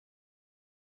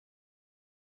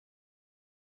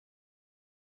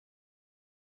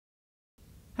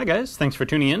Hi guys, thanks for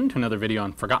tuning in to another video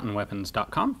on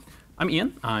ForgottenWeapons.com. I'm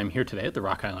Ian. I'm here today at the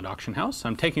Rock Island Auction House.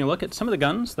 I'm taking a look at some of the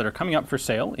guns that are coming up for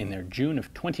sale in their June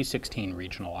of 2016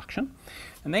 regional auction.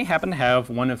 And they happen to have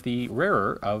one of the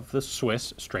rarer of the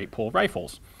Swiss straight pull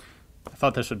rifles. I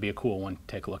thought this would be a cool one to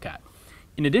take a look at.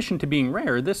 In addition to being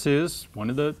rare, this is one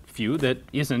of the few that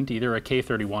isn't either a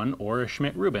K31 or a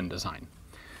Schmidt-Rubin design.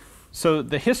 So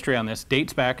the history on this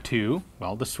dates back to,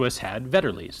 well, the Swiss had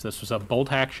Vetterlis. This was a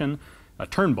bolt action, a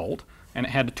turn bolt, and it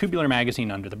had a tubular magazine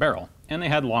under the barrel. And they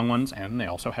had long ones, and they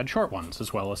also had short ones,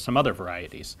 as well as some other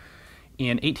varieties.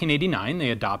 In 1889, they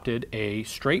adopted a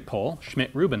straight pull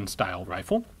Schmidt-Rubin style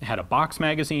rifle. It had a box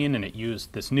magazine, and it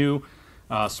used this new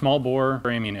small bore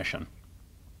ammunition.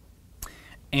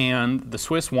 And the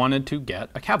Swiss wanted to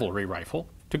get a cavalry rifle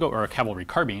to go, or a cavalry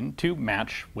carbine, to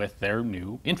match with their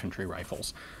new infantry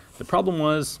rifles. The problem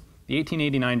was the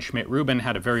 1889 Schmidt-Rubin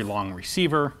had a very long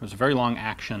receiver. It was a very long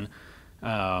action.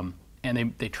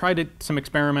 And they tried some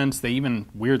experiments. They even,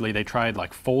 weirdly, they tried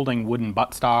like folding wooden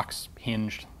buttstocks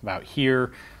hinged about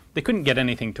here. They couldn't get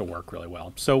anything to work really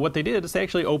well. So what they did is they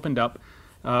actually opened up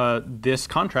this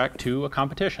contract to a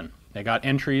competition. They got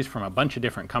entries from a bunch of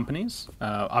different companies,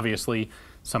 obviously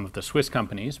some of the Swiss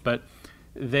companies, but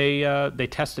they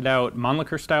tested out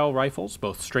Mannlicher style rifles,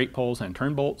 both straight pulls and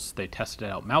turn bolts. They tested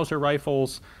out Mauser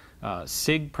rifles.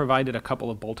 SIG provided a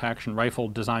couple of bolt action rifle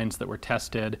designs that were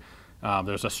tested.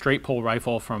 There's a straight pull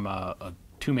rifle from a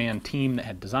two-man team that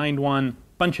had designed one,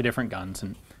 bunch of different guns,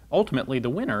 and ultimately the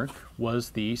winner was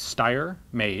the Steyr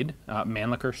made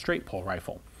Mannlicher straight pull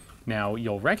rifle. Now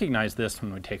you'll recognize this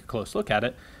when we take a close look at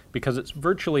it because it's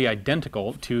virtually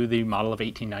identical to the model of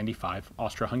 1895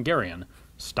 Austro-Hungarian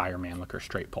Steyr Mannlicher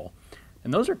straight pull.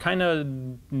 And those are kind of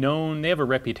known, they have a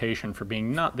reputation for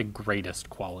being not the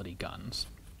greatest quality guns.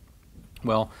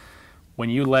 Well, when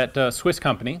you let a Swiss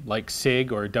company like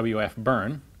SIG or WF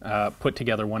Bern put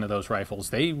together one of those rifles,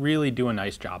 they really do a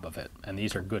nice job of it, and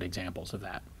these are good examples of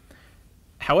that.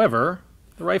 However,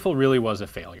 the rifle really was a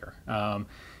failure.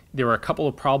 There were a couple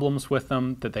of problems with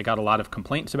them that they got a lot of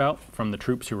complaints about from the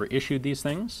troops who were issued these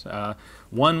things.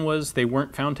 One was they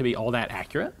weren't found to be all that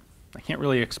accurate. I can't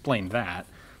really explain that.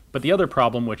 But the other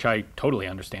problem, which I totally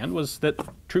understand, was that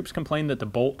troops complained that the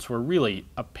bolts were really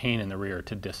a pain in the rear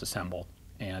to disassemble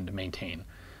and maintain.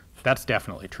 That's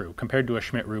definitely true. Compared to a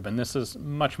Schmidt-Rubin, this is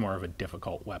much more of a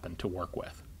difficult weapon to work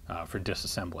with for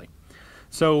disassembly.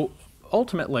 So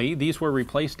ultimately, these were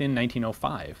replaced in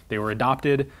 1905. They were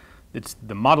adopted. It's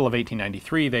the model of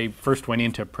 1893. They first went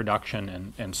into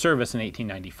production and service in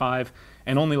 1895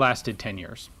 and only lasted 10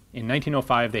 years. In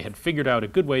 1905, they had figured out a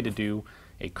good way to do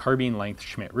a carbine-length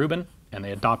Schmidt-Rubin, and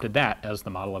they adopted that as the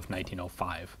model of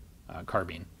 1905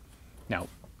 carbine. Now,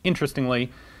 interestingly,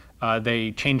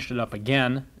 they changed it up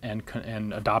again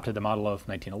and adopted the model of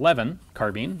 1911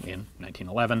 carbine in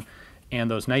 1911,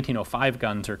 and those 1905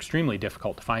 guns are extremely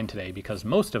difficult to find today because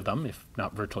most of them, if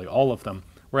not virtually all of them,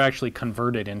 were actually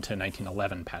converted into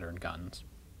 1911 pattern guns.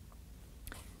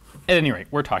 At any rate,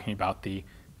 we're talking about the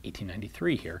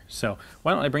 1893 here. So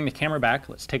why don't I bring the camera back,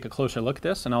 let's take a closer look at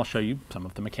this, and I'll show you some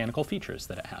of the mechanical features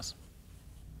that it has.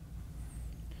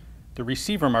 The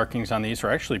receiver markings on these are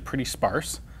actually pretty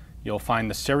sparse. You'll find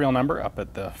the serial number up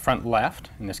at the front left,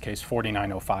 in this case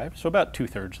 4905, so about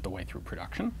 2/3 of the way through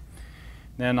production.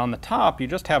 Then on the top, you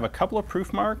just have a couple of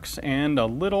proof marks and a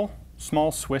little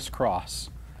small Swiss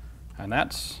cross. And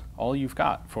that's all you've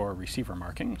got for receiver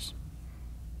markings.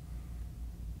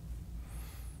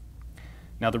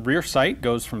 Now the rear sight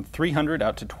goes from 300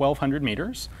 out to 1200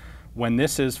 meters. When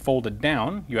this is folded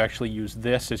down, you actually use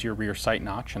this as your rear sight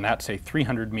notch, and that's a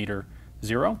 300 meter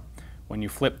zero. When you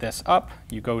flip this up,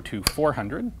 you go to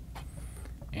 400,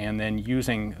 and then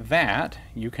using that,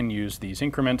 you can use these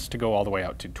increments to go all the way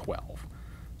out to 12.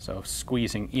 So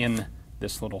squeezing in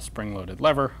this little spring-loaded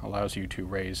lever allows you to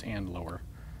raise and lower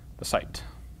the sight.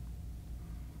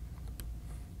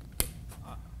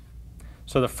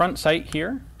 So the front sight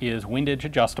here is windage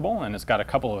adjustable, and it's got a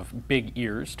couple of big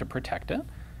ears to protect it.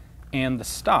 And the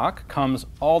stock comes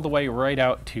all the way right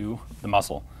out to the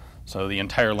muzzle. So the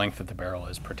entire length of the barrel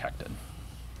is protected.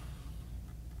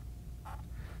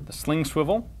 The sling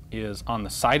swivel is on the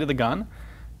side of the gun.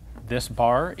 This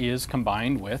bar is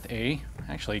combined with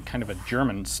actually kind of a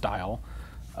German style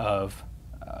of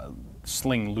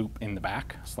sling loop in the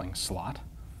back, sling slot.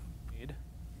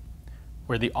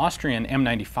 Where the Austrian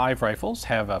M95 rifles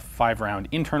have a 5-round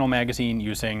internal magazine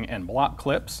using en bloc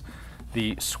clips,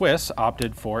 the Swiss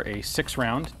opted for a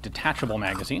 6-round detachable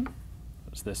magazine.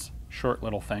 It's this short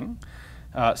little thing.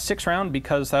 6-round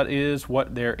because that is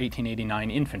what their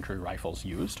 1889 infantry rifles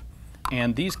used.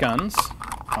 And these guns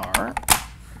are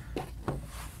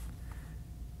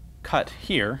cut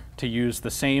here to use the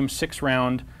same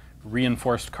 6-round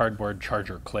reinforced cardboard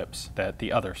charger clips that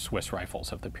the other Swiss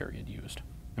rifles of the period used.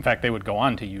 In fact, they would go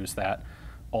on to use that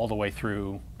all the way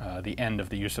through the end of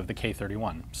the use of the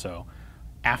K31. So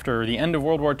after the end of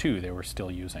World War II, they were still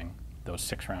using those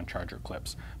 6-round charger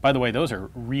clips. By the way, those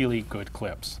are really good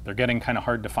clips. They're getting kind of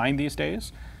hard to find these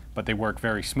days, but they work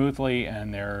very smoothly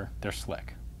and they're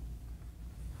slick.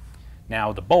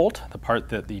 Now the bolt, the part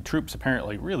that the troops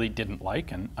apparently really didn't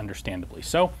like, and understandably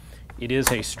so, it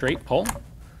is a straight pull.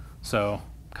 So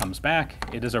comes back,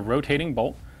 it is a rotating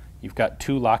bolt. You've got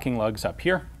 2 locking lugs up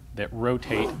here that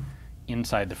rotate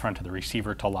inside the front of the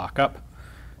receiver to lock up,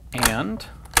 and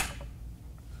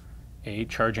a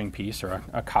charging piece or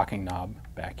a cocking knob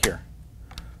back here.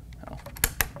 Now,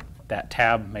 that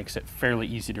tab makes it fairly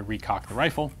easy to recock the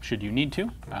rifle should you need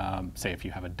to, say if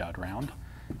you have a dud round.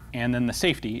 And then the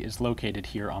safety is located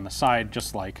here on the side,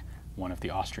 just like one of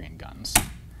the Austrian guns.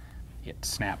 It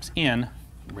snaps in,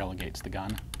 relegates the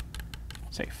gun,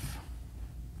 safe.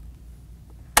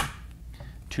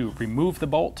 To remove the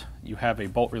bolt, you have a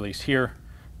bolt release here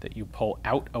that you pull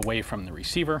out away from the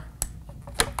receiver,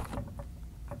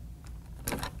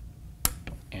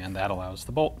 and that allows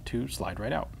the bolt to slide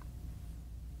right out.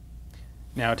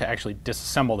 Now to actually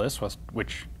disassemble this,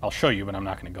 which I'll show you, but I'm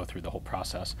not going to go through the whole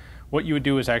process, what you would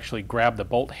do is actually grab the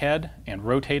bolt head and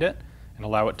rotate it and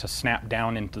allow it to snap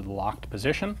down into the locked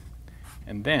position.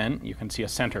 And then you can see a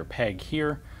center peg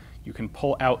here. You can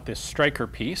pull out this striker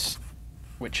piece,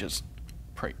 which is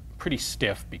pretty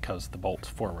stiff because the bolt's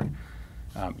forward.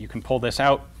 You can pull this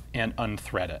out and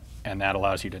unthread it, and that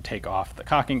allows you to take off the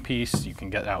cocking piece. You can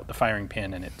get out the firing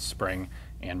pin and its spring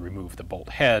and remove the bolt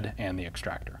head and the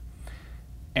extractor.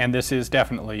 And this is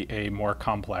definitely a more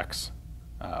complex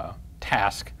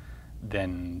task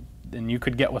than you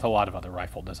could get with a lot of other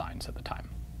rifle designs at the time.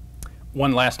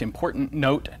 One last important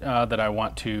note that I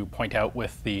want to point out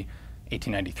with the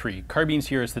 1893 carbines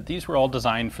here is that these were all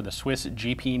designed for the Swiss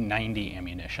GP90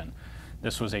 ammunition.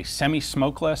 This was a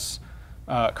semi-smokeless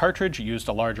cartridge. It used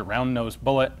a larger round-nosed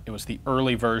bullet. It was the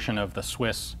early version of the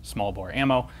Swiss small-bore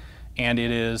ammo, and it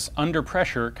is under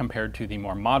pressure compared to the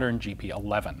more modern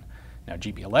GP11. Now,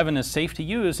 GP11 is safe to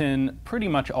use in pretty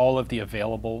much all of the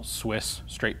available Swiss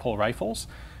straight-pull rifles.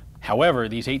 However,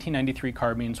 these 1893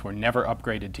 carbines were never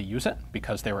upgraded to use it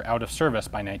because they were out of service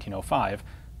by 1905,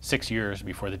 6 years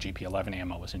before the GP11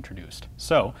 ammo was introduced.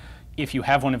 So, if you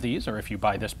have one of these, or if you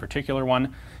buy this particular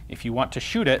one, if you want to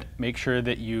shoot it, make sure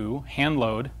that you hand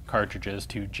load cartridges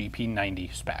to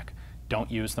GP90 spec. Don't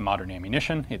use the modern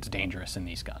ammunition. It's dangerous in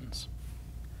these guns.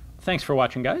 Thanks for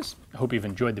watching, guys. I hope you've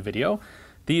enjoyed the video.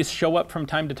 These show up from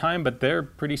time to time, but they're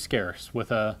pretty scarce, with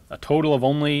a total of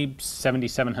only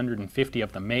 7,750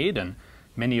 of them made, and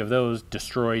many of those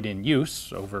destroyed in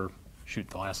use over,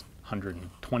 the last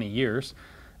 120 years.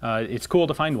 It's cool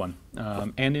to find one,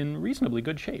 and in reasonably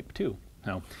good shape, too.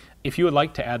 Now, if you would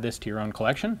like to add this to your own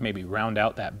collection, maybe round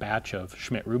out that batch of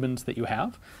Schmidt-Rubins that you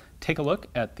have, take a look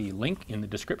at the link in the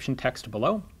description text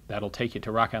below. That'll take you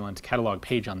to Rock Island's catalog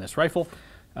page on this rifle.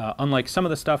 Unlike some of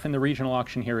the stuff in the regional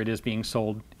auction here, it is being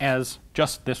sold as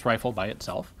just this rifle by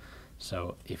itself.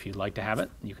 So if you'd like to have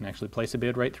it, you can actually place a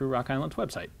bid right through Rock Island's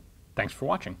website. Thanks for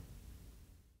watching.